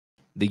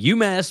The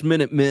UMass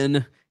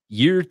Minutemen,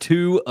 year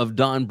 2 of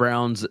Don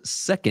Brown's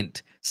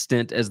second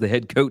stint as the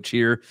head coach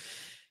here.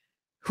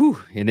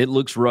 Whew, and it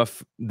looks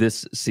rough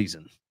this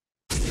season.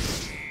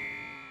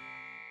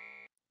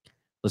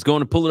 Let's go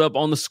on and pull it up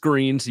on the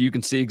screen so you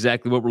can see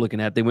exactly what we're looking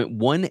at. They went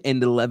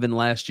 1-11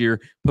 last year.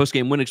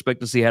 Post-game win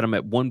expectancy had them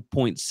at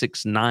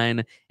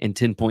 1.69 and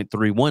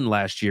 10.31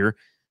 last year.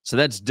 So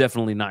that's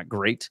definitely not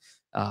great.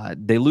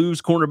 They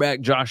lose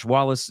cornerback Josh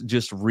Wallace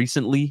just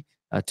recently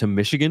to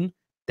Michigan.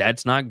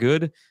 That's not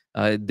good.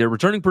 Their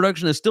returning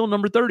production is still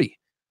number 30,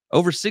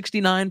 over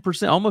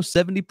 69%, almost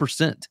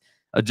 70%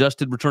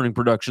 adjusted returning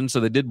production. So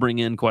they did bring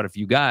in quite a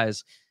few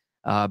guys.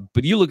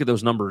 But you look at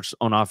those numbers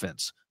on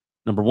offense.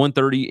 Number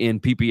 130 in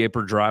PPA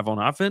per drive on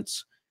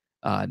offense.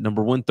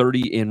 Number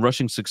 130 in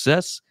rushing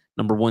success.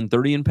 Number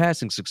 130 in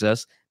passing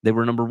success. They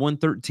were number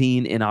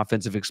 113 in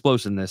offensive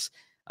explosiveness.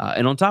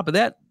 And on top of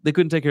that, they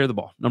couldn't take care of the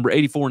ball. Number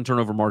 84 in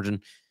turnover margin.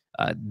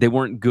 They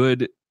weren't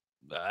good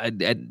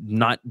at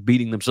not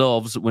beating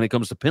themselves when it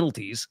comes to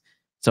penalties.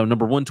 So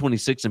number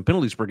 126 in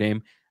penalties per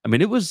game. I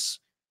mean, it was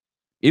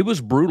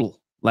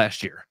brutal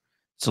last year.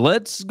 So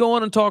let's go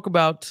on and talk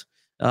about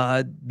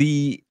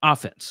the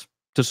offense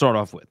to start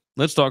off with.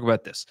 Let's talk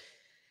about this.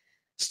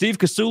 Steve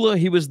Kasula,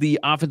 he was the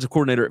offensive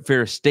coordinator at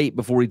Ferris State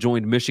before he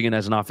joined Michigan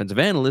as an offensive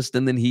analyst,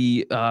 and then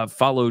he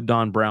followed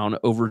Don Brown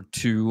over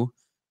to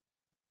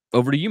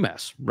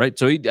UMass, right?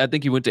 So I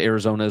think he went to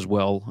Arizona as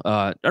well.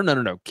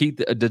 No.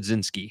 Keith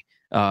Dudzinski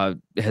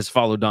has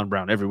followed Don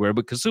Brown everywhere,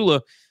 but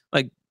Kasula,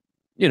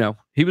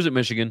 he was at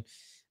Michigan.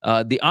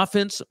 The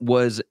offense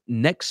was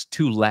next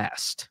to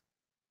last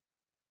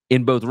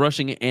in both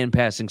rushing and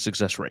passing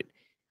success rate.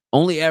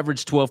 Only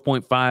averaged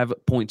 12.5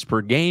 points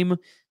per game.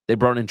 They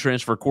brought in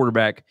transfer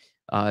quarterback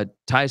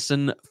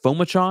Tyson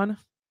Fomachon,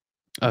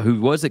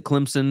 who was at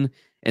Clemson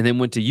and then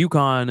went to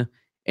UConn,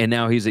 and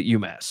now he's at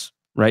UMass,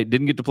 right?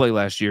 Didn't get to play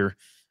last year.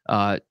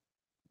 At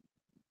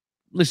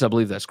least I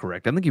believe that's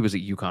correct. I think he was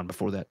at UConn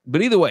before that.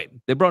 But either way,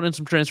 they brought in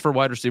some transfer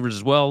wide receivers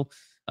as well.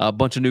 A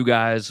bunch of new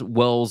guys,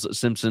 Wells,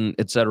 Simpson,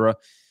 etc.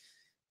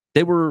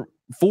 They were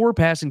 4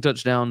 passing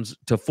touchdowns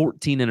to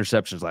 14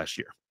 interceptions last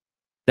year.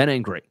 That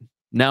ain't great.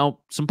 Now,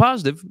 some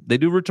positive. They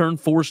do return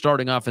 4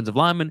 starting offensive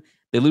linemen.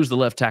 They lose the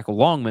left tackle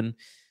Longman.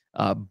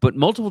 But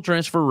multiple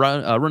transfer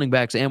running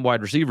backs and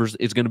wide receivers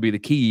is going to be the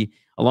key,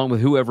 along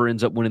with whoever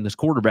ends up winning this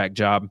quarterback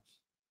job.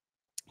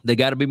 They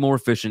got to be more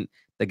efficient.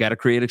 They got to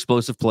create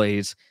explosive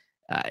plays.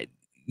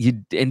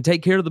 And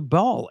take care of the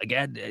ball.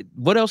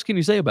 What else can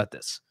you say about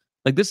this?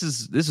 This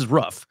is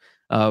rough.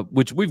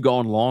 Which we've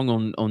gone long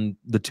on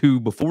the 2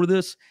 before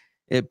this.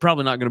 It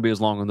probably not going to be as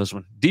long on this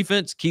one.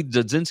 Defense, Keith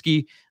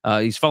Dudzinski.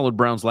 He's followed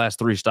Brown's last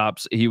 3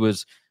 stops. He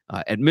was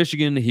at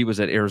Michigan. He was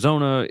at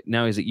Arizona.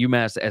 Now he's at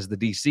UMass as the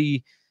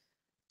DC.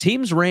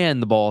 Teams ran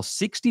the ball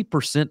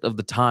 60% of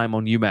the time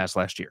on UMass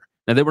last year.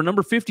 Now, they were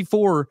number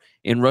 54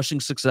 in rushing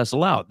success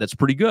allowed. That's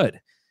pretty good.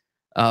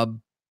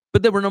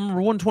 But they were number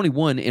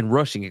 121 in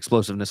rushing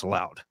explosiveness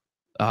allowed.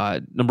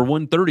 Number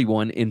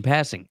 131 in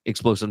passing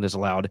explosiveness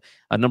allowed.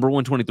 Number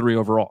 123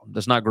 overall.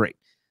 That's not great.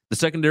 The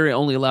secondary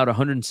only allowed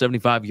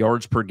 175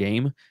 yards per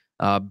game.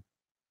 But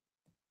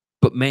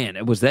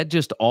man, was that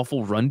just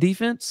awful run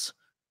defense?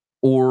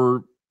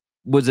 Or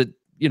was it,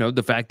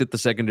 the fact that the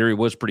secondary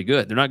was pretty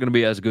good? They're not going to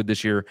be as good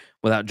this year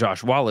without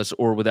Josh Wallace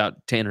or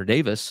without Tanner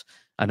Davis.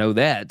 I know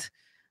that.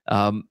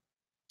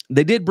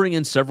 They did bring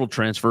in several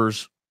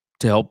transfers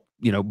to help,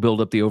 build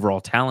up the overall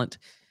talent.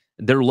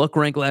 Their luck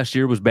rank last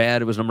year was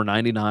bad. It was number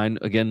 99.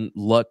 Again,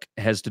 luck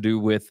has to do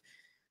with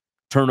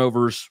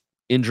turnovers,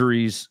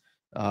 injuries,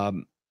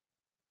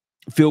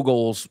 field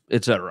goals,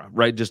 etc.,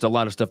 right? Just a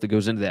lot of stuff that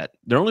goes into that.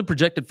 They're only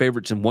projected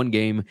favorites in 1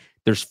 game.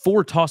 There's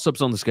 4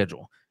 toss-ups on the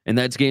schedule, and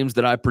that's games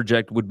that I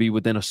project would be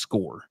within a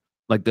score,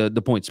 like the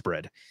point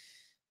spread.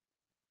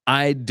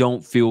 I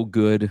don't feel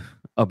good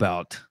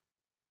about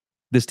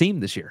this team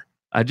this year.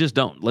 I just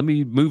don't. Let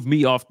me move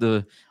me off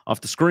the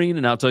screen,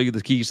 and I'll tell you the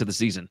keys to the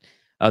season.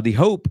 The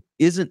hope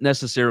isn't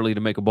necessarily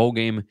to make a bowl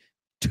game.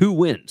 2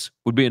 wins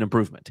would be an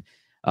improvement.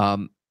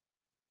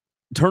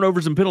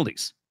 Turnovers and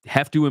penalties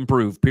have to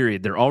improve,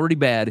 period. They're already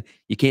bad.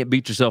 You can't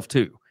beat yourself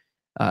too.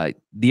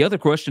 The other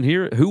question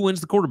here, who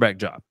wins the quarterback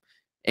job?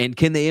 And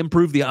can they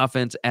improve the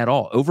offense at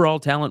all? Overall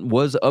talent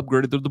was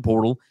upgraded through the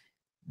portal.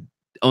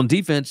 On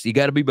defense, you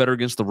got to be better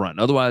against the run.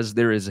 Otherwise,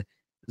 there is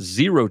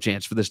 0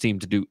 chance for this team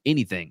to do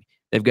anything.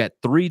 They've got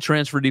 3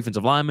 transfer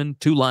defensive linemen,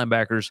 2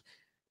 linebackers.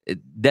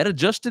 That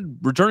adjusted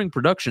returning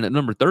production at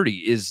number 30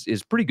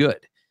 is pretty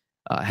good.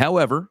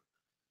 However,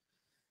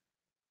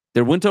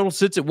 their win total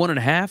sits at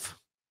 1.5.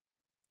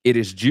 It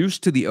is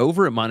juiced to the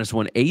over at minus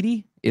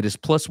 180. It is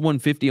plus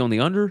 150 on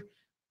the under.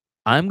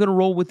 I'm going to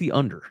roll with the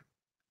under.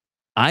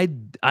 I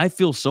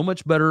feel so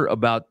much better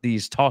about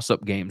these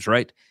toss-up games,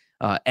 right?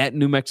 At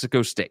New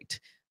Mexico State.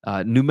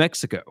 New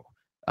Mexico.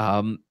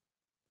 Toss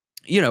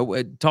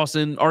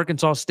in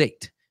Arkansas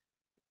State.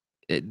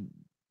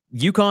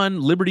 UConn,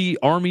 Liberty,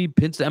 Army,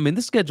 Penn State. I mean,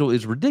 this schedule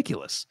is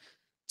ridiculous.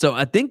 So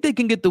I think they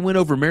can get the win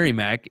over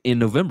Merrimack in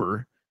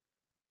November,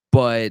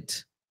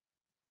 but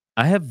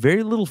I have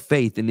very little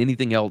faith in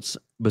anything else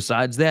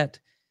besides that,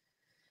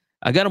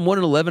 I got them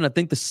 1-11. I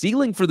think the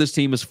ceiling for this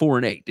team is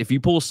 4-8. If you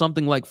pull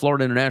something like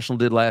Florida International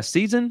did last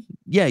season,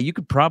 yeah, you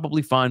could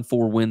probably find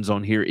 4 wins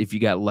on here if you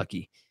got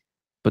lucky.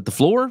 But the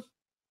floor,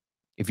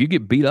 if you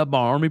get beat up by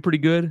Army pretty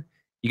good,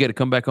 you got to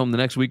come back home the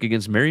next week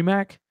against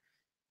Merrimack.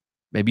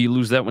 Maybe you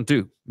lose that one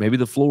too. Maybe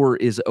the floor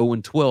is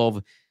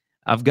 0-12.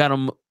 I've got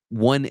them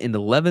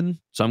 1-11,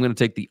 so I'm going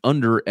to take the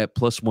under at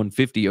plus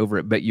 150 over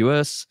at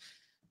BetUS.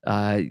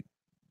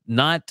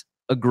 Not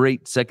a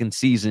great second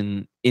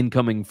season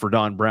incoming for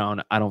Don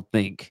Brown, I don't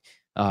think.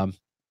 But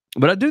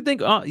I do think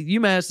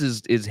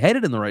UMass is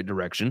headed in the right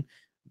direction.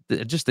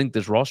 I just think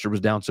this roster was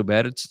down so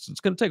bad, it's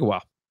going to take a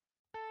while.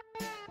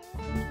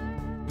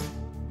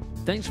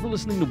 Thanks for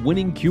listening to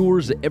Winning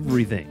Cures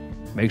Everything.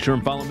 Make sure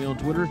and follow me on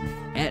Twitter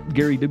at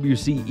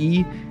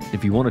GaryWCE.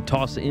 If you want to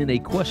toss in a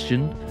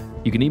question,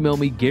 you can email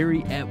me,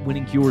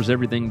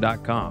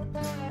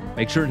 Gary@winningcureseverything.com.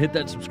 Make sure and hit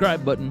that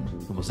subscribe button,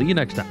 and we'll see you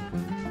next time.